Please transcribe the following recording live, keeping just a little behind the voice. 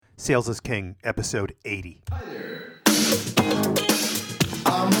Sales is King, episode 80. Hi there.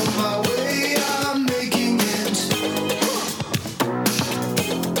 I'm on my way, I'm making it.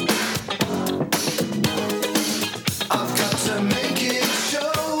 I've got to make it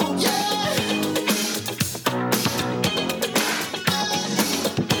show, yeah.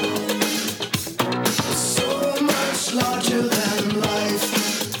 So much larger than life.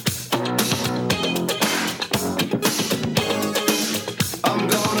 I'm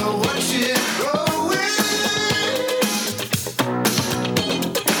gonna watch it growing.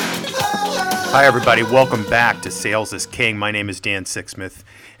 Hi, everybody. Welcome back to Sales is King. My name is Dan Sixsmith,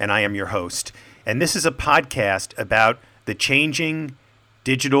 and I am your host. And this is a podcast about the changing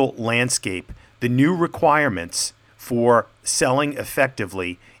digital landscape, the new requirements for selling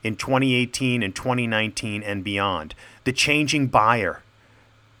effectively in 2018 and 2019 and beyond, the changing buyer,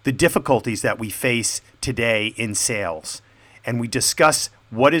 the difficulties that we face today in sales. And we discuss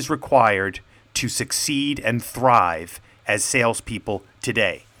what is required to succeed and thrive as salespeople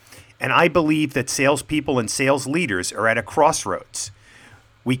today. And I believe that salespeople and sales leaders are at a crossroads.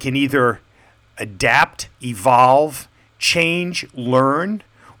 We can either adapt, evolve, change, learn,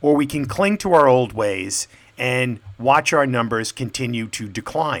 or we can cling to our old ways and watch our numbers continue to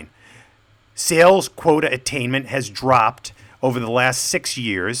decline. Sales quota attainment has dropped over the last 6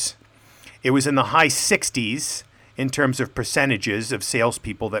 years. It was in the high 60s in terms of percentages of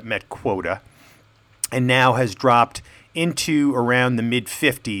salespeople that met quota, and now has dropped into around the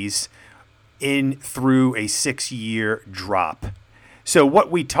mid-50s in through a 6-year drop. So what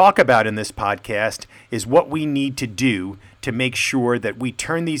we talk about in this podcast is what we need to do to make sure that we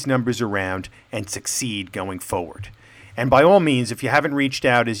turn these numbers around and succeed going forward. And by all means, if you haven't reached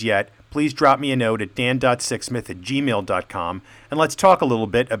out as yet, please drop me a note at dan.sixsmith@gmail.com, and let's talk a little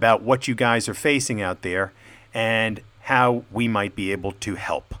bit about what you guys are facing out there and how we might be able to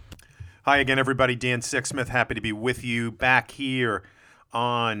help. Hi again, everybody. Dan Sixsmith, happy to be with you back here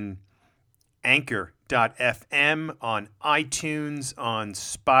on Anchor.fm, on iTunes, on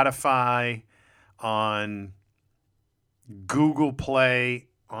Spotify, on Google Play,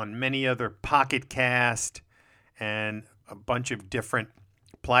 on many other Pocket Cast, and a bunch of different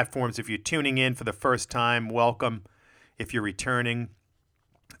platforms. If you're tuning in for the first time, welcome. If you're returning,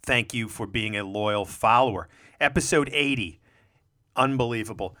 thank you for being a loyal follower. Episode 80.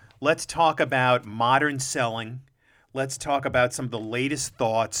 Unbelievable. Let's talk about modern selling. Let's talk about some of the latest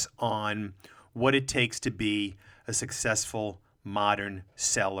thoughts on what it takes to be a successful modern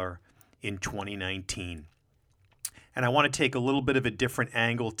seller in 2019. And I want to take a little bit of a different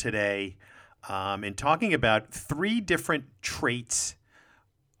angle today in talking about 3 different traits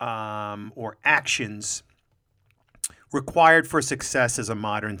or actions required for success as a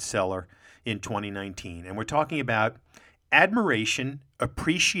modern seller in 2019. And we're talking about admiration,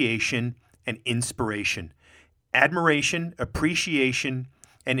 appreciation, and inspiration. Admiration, appreciation,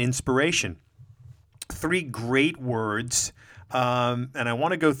 and inspiration. 3 great words, and I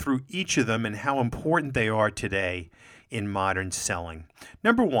want to go through each of them and how important they are today in modern selling.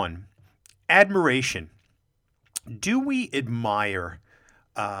 Number 1, admiration. Do we admire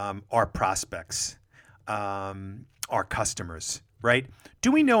our prospects, our customers, right?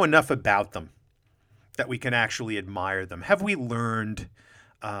 Do we know enough about them that we can actually admire them? Have we learned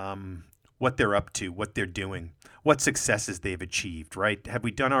what they're up to, what they're doing, what successes they've achieved, right? Have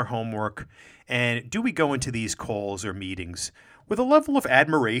we done our homework? And do we go into these calls or meetings with a level of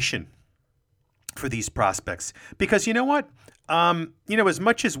admiration for these prospects? Because you know what? As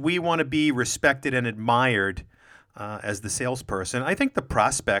much as we want to be respected and admired as the salesperson, I think the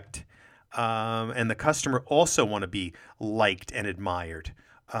prospect and the customer also want to be liked and admired.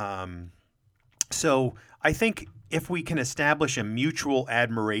 So I think if we can establish a mutual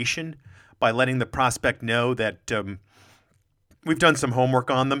admiration by letting the prospect know that we've done some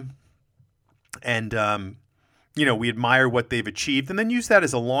homework on them and, we admire what they've achieved, and then use that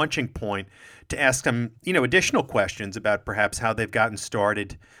as a launching point to ask them, additional questions about perhaps how they've gotten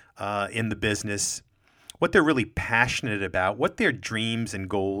started in the business, what they're really passionate about, what their dreams and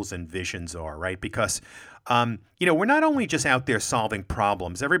goals and visions are, right? Because, we're not only just out there solving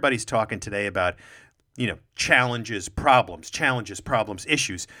problems. Everybody's talking today about, challenges, problems,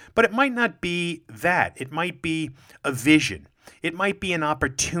 issues. But it might not be that. It might be a vision. It might be an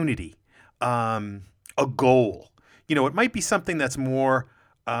opportunity, a goal. It might be something that's more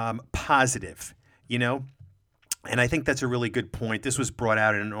positive, And I think that's a really good point. This was brought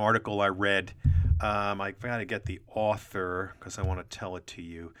out in an article I read. I got to get the author because I want to tell it to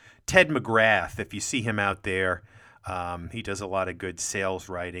you. Ted McGrath, if you see him out there, he does a lot of good sales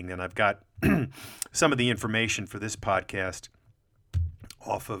writing. And I've got some of the information for this podcast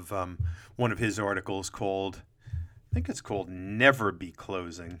off of one of his articles called, I think it's called Never Be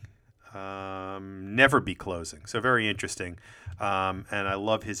Closing. Never Be Closing. So very interesting. And I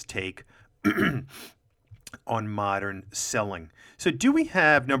love his take on modern selling. So do we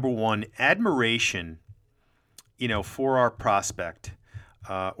have, number one, admiration, for our prospect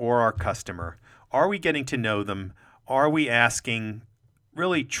or our customer? Are we getting to know them? Are we asking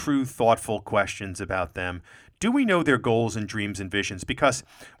really true, thoughtful questions about them? Do we know their goals and dreams and visions? Because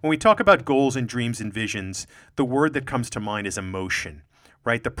when we talk about goals and dreams and visions, the word that comes to mind is emotion,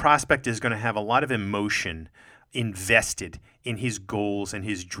 right? The prospect is going to have a lot of emotion invested in his goals and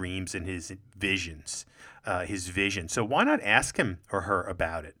his dreams and his visions, his vision. So why not ask him or her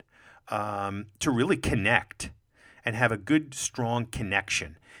about it to really connect and have a good, strong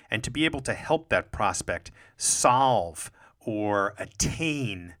connection, and to be able to help that prospect solve or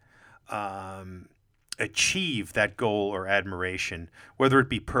attain, achieve that goal or admiration, whether it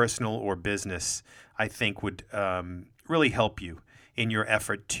be personal or business, I think would really help you in your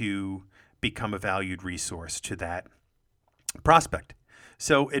effort to become a valued resource to that prospect.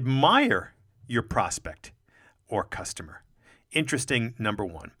 So admire your prospect or customer. Interesting, number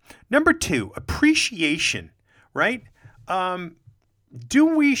one. Number two, appreciation, right? Do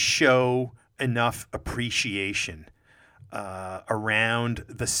we show enough appreciation around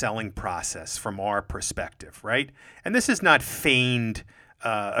the selling process from our perspective, right? And this is not feigned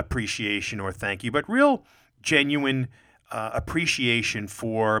appreciation or thank you, but real, genuine appreciation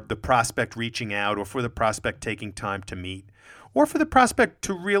for the prospect reaching out, or for the prospect taking time to meet, or for the prospect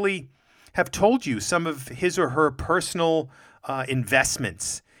to really have told you some of his or her personal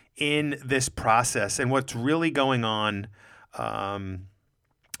investments in this process and what's really going on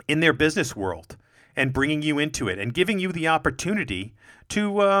in their business world, and bringing you into it and giving you the opportunity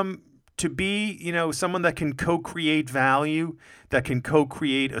to be, someone that can co-create value, that can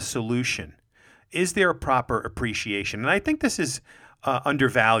co-create a solution. Is there a proper appreciation? And I think this is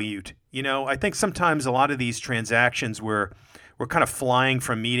undervalued. I think sometimes a lot of these transactions we're kind of flying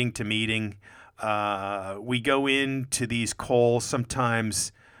from meeting to meeting. We go into these calls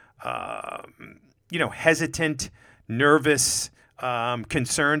sometimes, hesitant, nervous,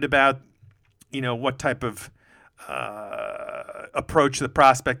 concerned about, what type of approach the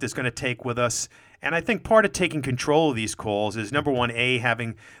prospect is going to take with us. And I think part of taking control of these calls is, number one,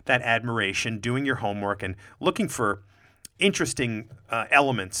 having that admiration, doing your homework, and looking for interesting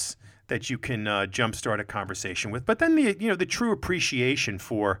elements that you can jumpstart a conversation with. But then the true appreciation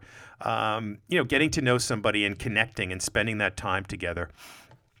for getting to know somebody and connecting and spending that time together,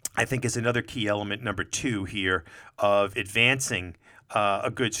 I think, is another key element, number two here, of advancing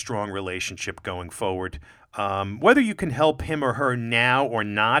a good, strong relationship going forward. Whether you can help him or her now or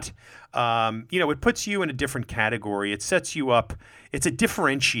not, it puts you in a different category. It sets you up. It's a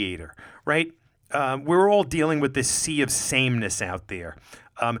differentiator, right? We're all dealing with this sea of sameness out there.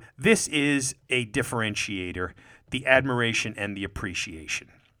 This is a differentiator, the admiration and the appreciation.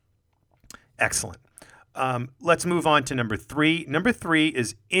 Excellent. Let's move on to number three. Number three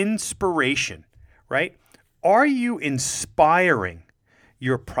is inspiration, right? Are you inspiring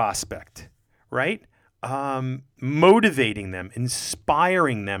your prospect, right? Motivating them,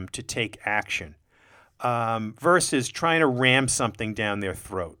 inspiring them to take action, versus trying to ram something down their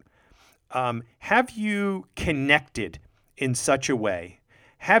throat. Have you connected in such a way?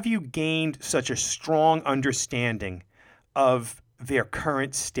 Have you gained such a strong understanding of their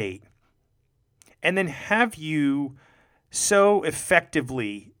current state? And then have you so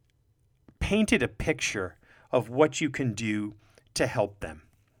effectively painted a picture of what you can do to help them?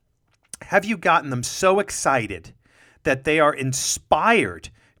 Have you gotten them so excited that they are inspired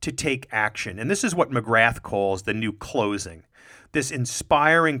to take action? And this is what McGrath calls the new closing. This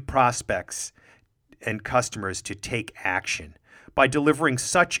inspiring prospects and customers to take action by delivering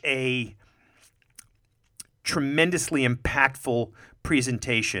such a tremendously impactful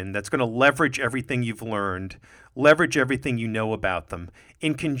presentation that's going to leverage everything you've learned, leverage everything you know about them,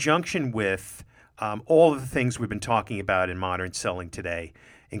 in conjunction with all of the things we've been talking about in modern selling today,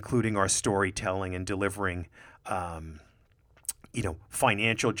 including our storytelling and delivering,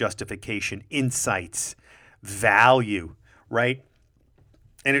 financial justification, insights, value, right?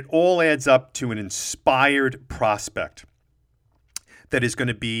 And it all adds up to an inspired prospect that is going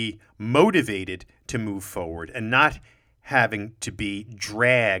to be motivated to move forward and not having to be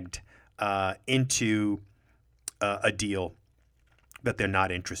dragged into a deal that they're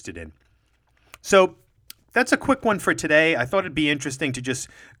not interested in. So that's a quick one for today. I thought it'd be interesting to just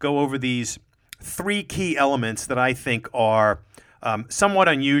go over these three key elements that I think are somewhat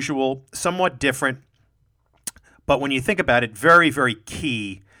unusual, somewhat different, But when you think about it, very, very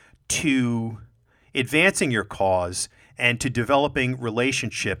key to advancing your cause and to developing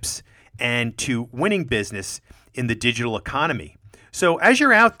relationships and to winning business in the digital economy. So as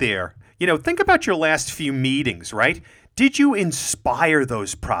you're out there, think about your last few meetings, right? Did you inspire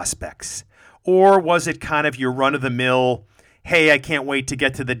those prospects? Or was it kind of your run-of-the-mill, hey, I can't wait to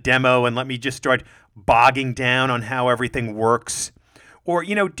get to the demo and let me just start bogging down on how everything works? Or,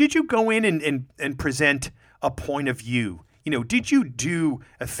 did you go in and present a point of view? Did you do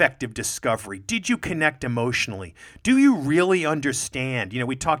effective discovery? Did you connect emotionally? Do you really understand?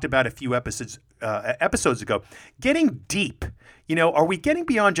 We talked about a few episodes ago, getting deep. Are we getting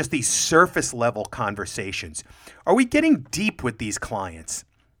beyond just these surface level conversations? Are we getting deep with these clients?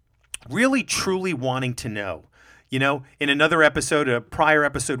 Really, truly wanting to know. In another episode, a prior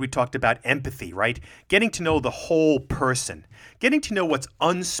episode, we talked about empathy, right? Getting to know the whole person, getting to know what's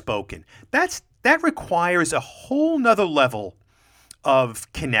unspoken. That requires a whole nother level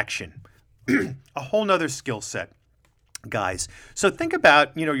of connection, a whole nother skill set, guys. So think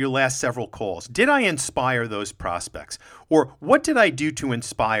about, your last several calls. Did I inspire those prospects? Or what did I do to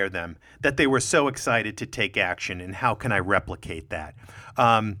inspire them that they were so excited to take action? And how can I replicate that?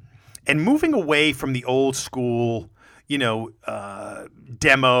 And moving away from the old school,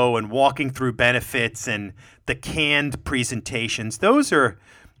 demo and walking through benefits and the canned presentations, those are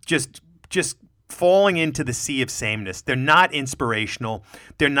just falling into the sea of sameness. They're not inspirational.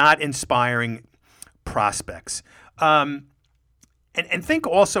 They're not inspiring prospects. And think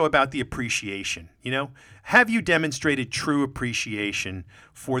also about the appreciation. Have you demonstrated true appreciation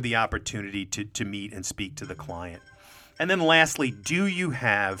for the opportunity to meet and speak to the client? And then lastly, do you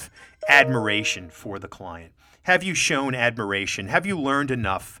have admiration for the client? Have you shown admiration? Have you learned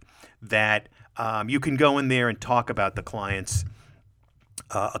enough that you can go in there and talk about the client's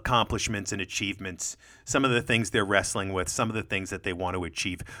accomplishments and achievements, some of the things they're wrestling with, some of the things that they want to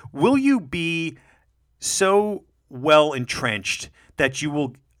achieve? Will you be so well entrenched that you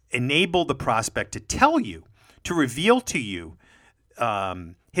will enable the prospect to tell you, to reveal to you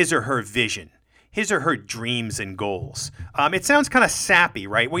his or her vision, his or her dreams and goals? It sounds kind of sappy,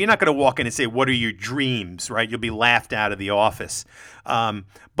 right? Well, you're not going to walk in and say, what are your dreams, right? You'll be laughed out of the office.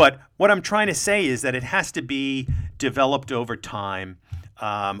 But what I'm trying to say is that it has to be developed over time,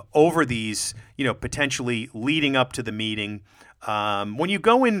 over these, potentially leading up to the meeting. When you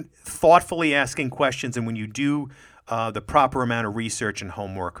go in thoughtfully asking questions and when you do the proper amount of research and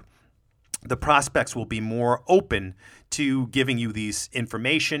homework, the prospects will be more open to giving you these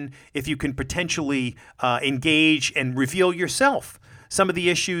information if you can potentially engage and reveal yourself some of the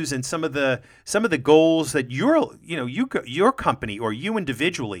issues and some of the goals that your company or you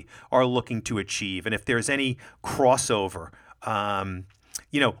individually are looking to achieve, and if there's any crossover.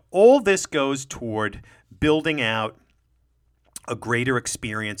 All this goes toward building out a greater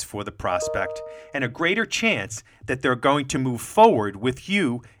experience for the prospect and a greater chance that they're going to move forward with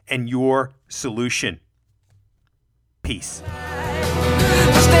you and your solution. Peace.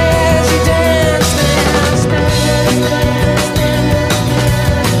 Dance, dance, dance, dance.